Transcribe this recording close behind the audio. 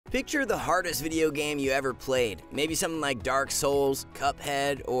Picture the hardest video game you ever played. Maybe something like Dark Souls,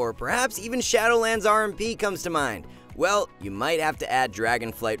 Cuphead, or perhaps even Shadowlands RMP comes to mind. Well, you might have to add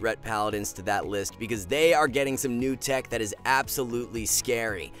Dragonflight Ret Paladins to that list because they are getting some new tech that is absolutely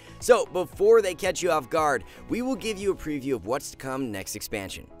scary. So, before they catch you off guard, we will give you a preview of what's to come next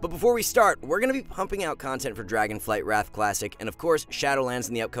expansion. But before we start, we're going to be pumping out content for Dragonflight Wrath Classic and of course Shadowlands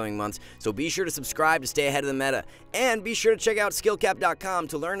in the upcoming months, so be sure to subscribe to stay ahead of the meta. And be sure to check out skillcap.com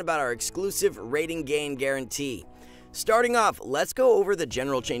to learn about our exclusive rating gain guarantee. Starting off, let's go over the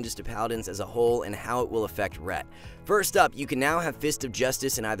general changes to Paladins as a whole and how it will affect Ret. First up, you can now have Fist of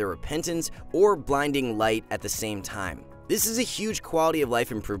Justice in either Repentance or Blinding Light at the same time. This is a huge quality of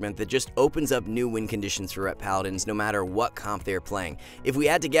life improvement that just opens up new win conditions for Ret Paladins no matter what comp they are playing. If we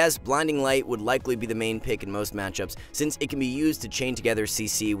had to guess, Blinding Light would likely be the main pick in most matchups since it can be used to chain together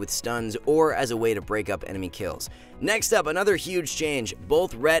CC with stuns or as a way to break up enemy kills. Next up, another huge change.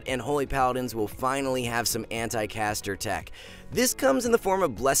 Both Ret and Holy Paladins will finally have some anti-caster tech. This comes in the form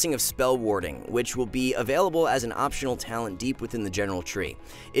of Blessing of Spell Warding, which will be available as an optional talent deep within the general tree.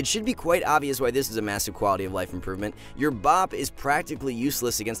 It should be quite obvious why this is a massive quality of life improvement. Your bop is practically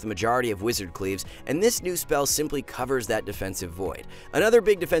useless against the majority of wizard cleaves, and this new spell simply covers that defensive void. Another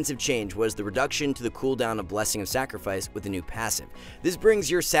big defensive change was the reduction to the cooldown of Blessing of Sacrifice with the new passive. This brings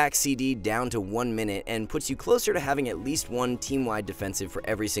your sac CD down to 1 minute and puts you closer to having at least one team-wide defensive for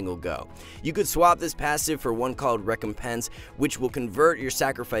every single go. You could swap this passive for one called Recompense, which will convert your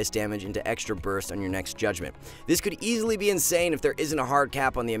sacrifice damage into extra burst on your next judgment. This could easily be insane if there isn't a hard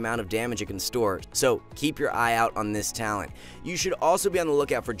cap on the amount of damage it can store, so keep your eye out on this talent. You should also be on the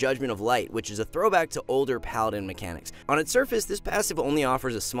lookout for Judgment of Light, which is a throwback to older Paladin mechanics. On its surface, this passive only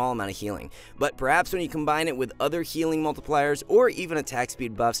offers a small amount of healing, but perhaps when you combine it with other healing multipliers or even attack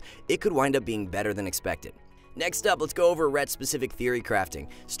speed buffs, it could wind up being better than expected. Next up, let's go over Ret-specific theory crafting,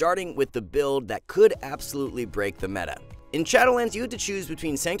 starting with the build that could absolutely break the meta. In Shadowlands, you had to choose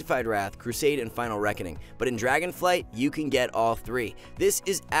between Sanctified Wrath, Crusade, and Final Reckoning, but in Dragonflight, you can get all three. This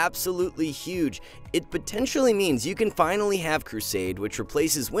is absolutely huge. It potentially means you can finally have Crusade, which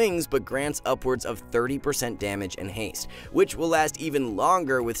replaces wings but grants upwards of 30% damage and haste, which will last even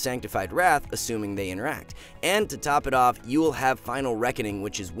longer with Sanctified Wrath, assuming they interact. And to top it off, you will have Final Reckoning,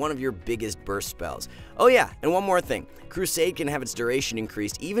 which is one of your biggest burst spells. Oh yeah, and one more thing. Crusade can have its duration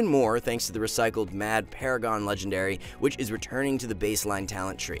increased even more thanks to the recycled Mad Paragon Legendary, which is returning to the baseline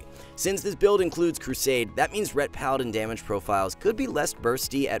talent tree. Since this build includes Crusade, that means Ret Paladin damage profiles could be less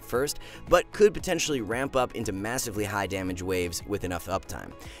bursty at first, but could potentially ramp up into massively high damage waves with enough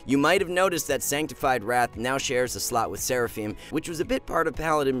uptime. You might have noticed that Sanctified Wrath now shares a slot with Seraphim, which was a bit part of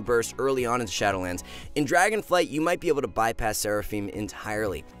Paladin burst early on in Shadowlands. In Dragonflight, you might be able to bypass Seraphim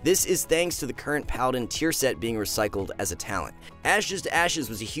entirely. This is thanks to the current Paladin tier set being recycled as a talent. Ashes to Ashes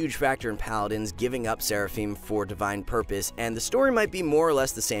was a huge factor in Paladins giving up Seraphim for Divine Purpose, and the story might be more or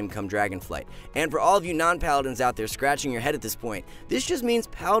less the same come Dragonflight. And for all of you non-Paladins out there scratching your head at this point, this just means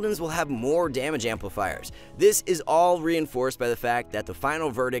Paladins will have more damage amplifiers. This is all reinforced by the fact that the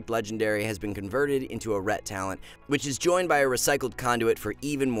Final Verdict Legendary has been converted into a Ret talent, which is joined by a recycled conduit for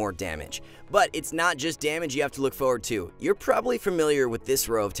even more damage. But it's not just damage you have to look forward to. You're probably familiar with this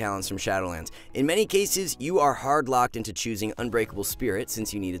row of talents from Shadowlands. In many cases, you are hard locked into choosing Unbreakable Spirit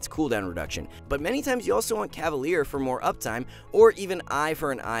since you need its cooldown reduction, but many times you also want Cavalier for more uptime, or even Eye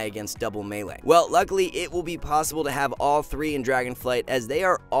for an eye against double melee. Well, luckily it will be possible to have all three in Dragonflight as they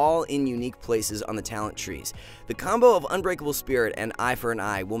are all in unique places on the talent trees. The combo of Unbreakable Spirit and Eye for an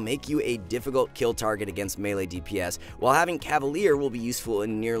eye will make you a difficult kill target against melee DPS, while having Cavalier will be useful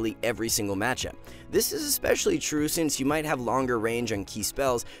in nearly every single matchup. This is especially true since you might have longer range on key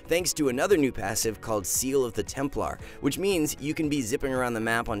spells thanks to another new passive called Seal of the Templar, which means you can be zipping around the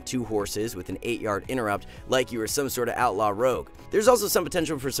map on 2 horses with an 8-yard interrupt like you were some sort of outlaw rogue. There's also some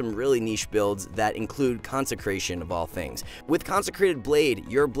potential for some really niche builds that include Consecration of all things. With Consecrated Blade,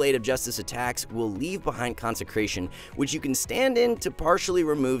 your Blade of Justice attacks will leave behind Consecration, which you can stand in to partially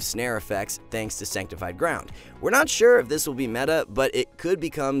remove snare effects thanks to Sanctified Ground. We're not sure if this will be meta, but it could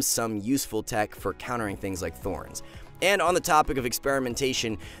become some useful tech for countering things like Thorns. And on the topic of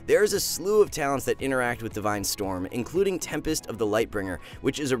experimentation, there's a slew of talents that interact with Divine Storm, including Tempest of the Lightbringer,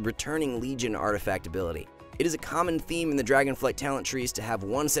 which is a returning Legion artifact ability. It is a common theme in the Dragonflight talent trees to have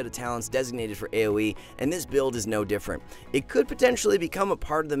one set of talents designated for AoE, and this build is no different. It could potentially become a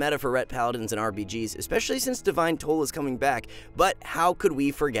part of the meta for Ret Paladins and RBGs, especially since Divine Toll is coming back, but how could we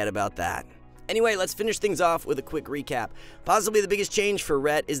forget about that? Anyway, let's finish things off with a quick recap. Possibly the biggest change for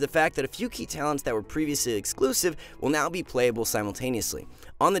Ret is the fact that a few key talents that were previously exclusive will now be playable simultaneously.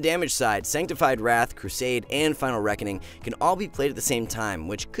 On the damage side, Sanctified Wrath, Crusade, and Final Reckoning can all be played at the same time,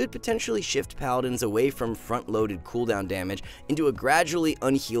 which could potentially shift Paladins away from front-loaded cooldown damage into a gradually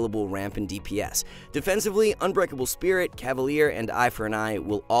unhealable ramp in DPS. Defensively, Unbreakable Spirit, Cavalier, and Eye for an Eye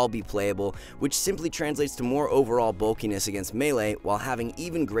will all be playable, which simply translates to more overall bulkiness against melee while having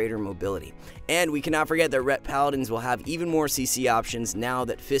even greater mobility. And we cannot forget that Ret Paladins will have even more CC options now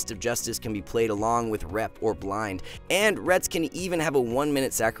that Fist of Justice can be played along with Rep or Blind, and Rets can even have a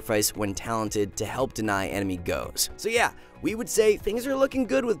 1-minute sacrifice when talented to help deny enemy goes. So yeah, we would say things are looking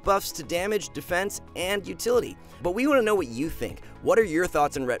good with buffs to damage, defense, and utility. But we want to know what you think. What are your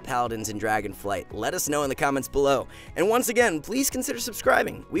thoughts on Ret Paladins in Dragonflight? Let us know in the comments below. And once again, please consider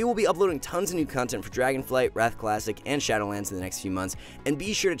subscribing. We will be uploading tons of new content for Dragonflight, Wrath Classic, and Shadowlands in the next few months. And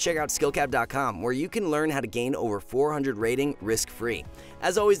be sure to check out skillcap.com, where you can learn how to gain over 400 rating risk-free.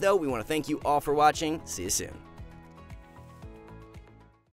 As always though, we want to thank you all for watching. See you soon.